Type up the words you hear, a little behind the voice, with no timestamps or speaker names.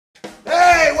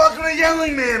the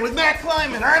Yelling Man with Matt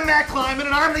Kleiman. I'm Matt Kleiman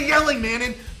and I'm the Yelling Man,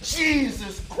 and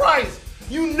Jesus Christ,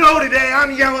 you know today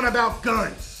I'm yelling about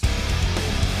guns.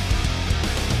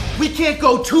 We can't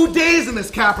go 2 days in this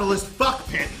capitalist fuck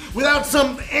pit without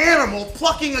some animal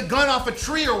plucking a gun off a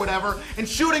tree or whatever and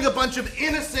shooting a bunch of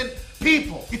innocent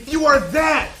people. If you are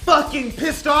that fucking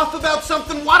pissed off about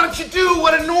something, why don't you do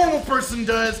what a normal person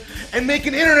does and make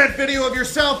an internet video of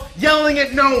yourself yelling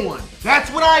at no one? That's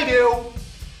what I do. You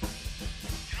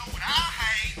know what I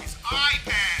hate is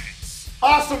iPads.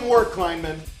 Awesome work,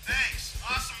 Kleinman. Thanks.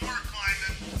 Awesome work,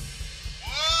 Kleinman.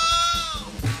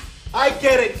 Whoa! I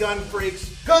get it, gun freaks.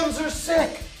 Guns are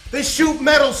sick. They shoot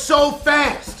metal so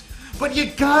fast. But you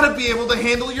gotta be able to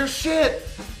handle your shit.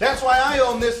 That's why I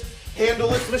own this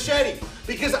handleless machete.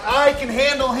 Because I can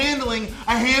handle handling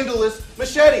a handleless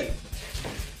machete.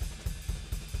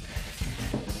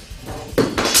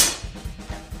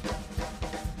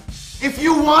 If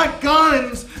you want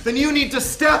guns, then you need to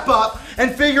step up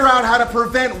and figure out how to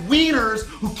prevent wieners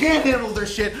who can't handle their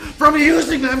shit from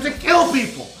using them to kill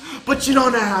people. But you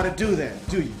don't know how to do that,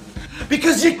 do you?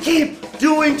 Because you keep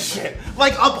doing shit,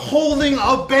 like upholding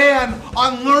a ban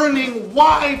on learning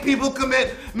why people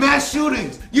commit mass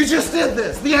shootings. You just did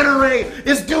this. The NRA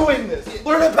is doing this.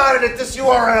 Learn about it at this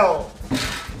URL.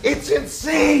 It's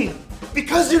insane.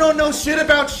 Because you don't know shit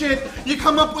about shit, you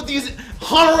come up with these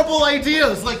horrible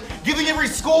ideas, like giving every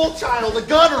school child a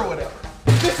gun or whatever.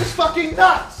 This is fucking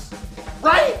nuts,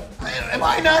 right? Am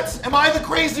I nuts? Am I the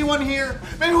crazy one here?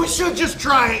 Maybe we should just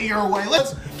try it your way.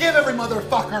 Let's give every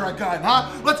motherfucker a gun, huh?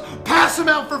 Let's pass them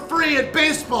out for free at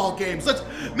baseball games. Let's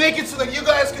make it so that you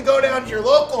guys can go down to your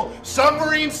local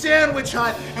submarine sandwich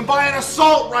hut and buy an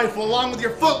assault rifle along with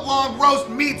your foot-long roast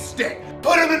meat stick.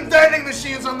 Put them in vending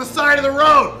machines on the side of the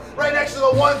road, right next to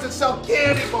the ones that sell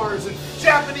candy bars and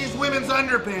Japanese women's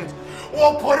underpants.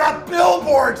 We'll put up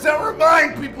billboards that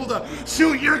remind people to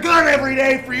shoot your gun every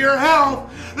day for your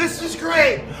health. This is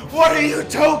great. What a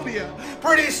utopia.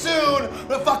 Pretty soon,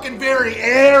 the fucking very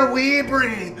air we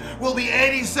breathe will be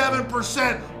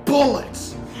 87%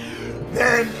 bullets.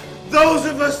 Then, those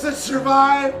of us that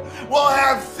survive will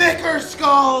have thicker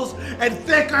skulls and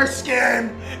thicker skin,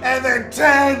 and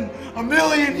then a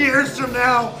million years from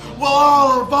now, we'll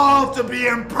all evolve to be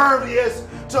impervious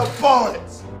to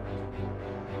bullets.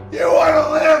 You want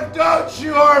to live, don't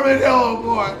you, Armadillo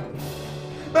boy?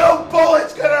 No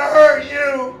bullet's gonna hurt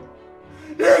you.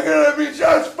 You're gonna be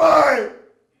just fine.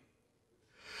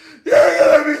 You're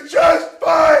gonna be just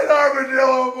fine,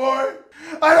 Armadillo boy.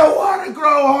 I don't want to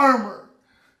grow armor.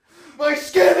 My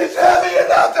skin is heavy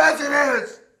enough as it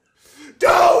is.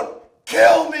 Don't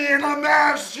kill me in a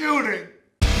mass shooting.